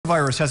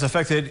coronavirus has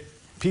affected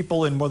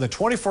people in more than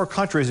 24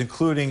 countries,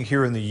 including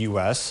here in the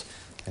U.S.,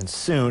 and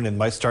soon it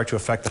might start to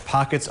affect the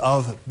pockets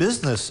of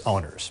business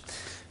owners.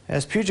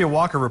 As PJ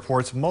Walker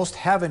reports, most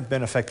haven't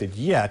been affected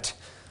yet,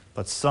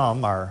 but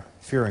some are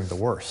fearing the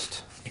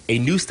worst. A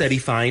new study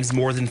finds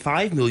more than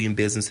 5 million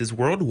businesses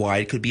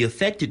worldwide could be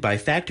affected by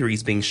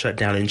factories being shut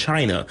down in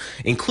China,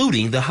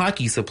 including the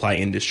hockey supply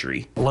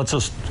industry. Let's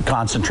just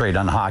concentrate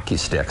on hockey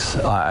sticks.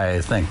 I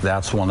think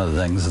that's one of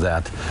the things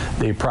that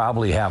they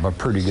probably have a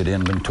pretty good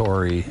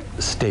inventory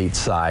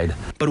stateside.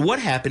 But what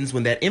happens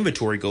when that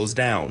inventory goes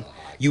down?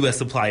 U.S.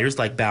 suppliers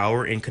like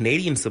Bauer and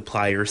Canadian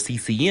supplier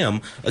CCM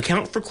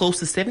account for close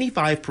to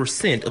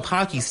 75% of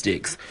hockey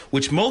sticks,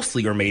 which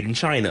mostly are made in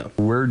China.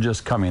 We're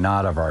just coming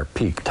out of our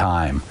peak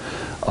time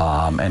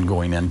and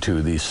going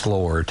into the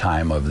slower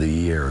time of the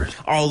year.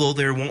 Although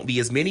there won't be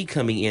as many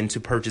coming in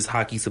to purchase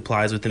hockey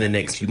supplies within the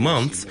next few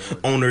months,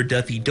 owner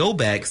Duffy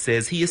Doback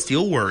says he is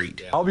still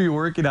worried. I'll be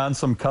working on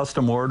some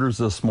custom orders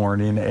this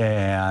morning,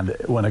 and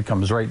when it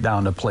comes right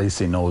down to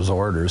placing those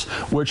orders,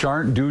 which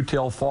aren't due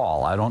till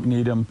fall, I don't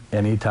need them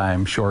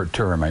anytime short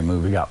term. I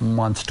mean, we got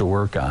months to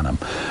work on them.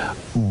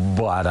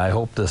 But I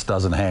hope this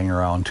doesn't hang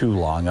around too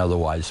long.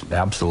 Otherwise,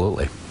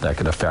 absolutely, that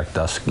could affect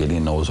us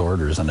getting those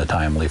orders in a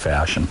timely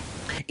fashion.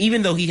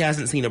 Even though he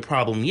hasn't seen a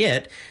problem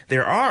yet,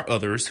 there are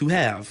others who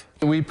have.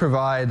 We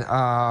provide,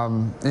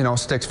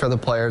 sticks for the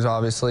players,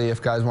 obviously.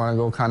 If guys want to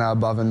go kind of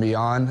above and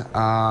beyond,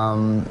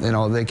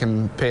 they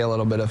can pay a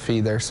little bit of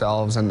fee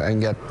themselves and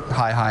get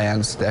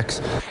high-end sticks.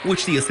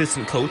 Which the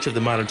assistant coach of the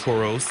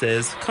Montoros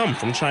says come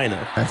from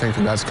China. I think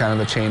that's kind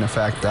of a chain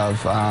effect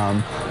of,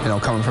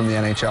 coming from the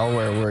NHL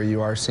where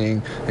you are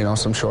seeing,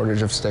 some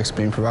shortage of sticks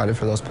being provided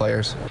for those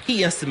players.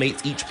 He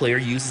estimates each player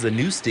uses a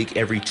new stick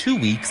every 2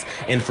 weeks,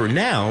 and for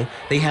now,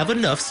 they have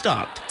enough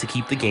stocked to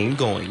keep the game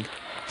going.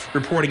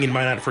 Reporting in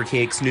Minot for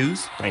KX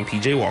News, I'm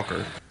PJ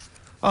Walker.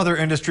 Other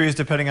industries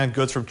depending on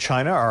goods from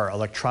China are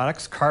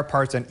electronics, car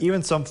parts, and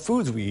even some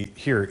foods we eat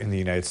here in the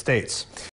United States.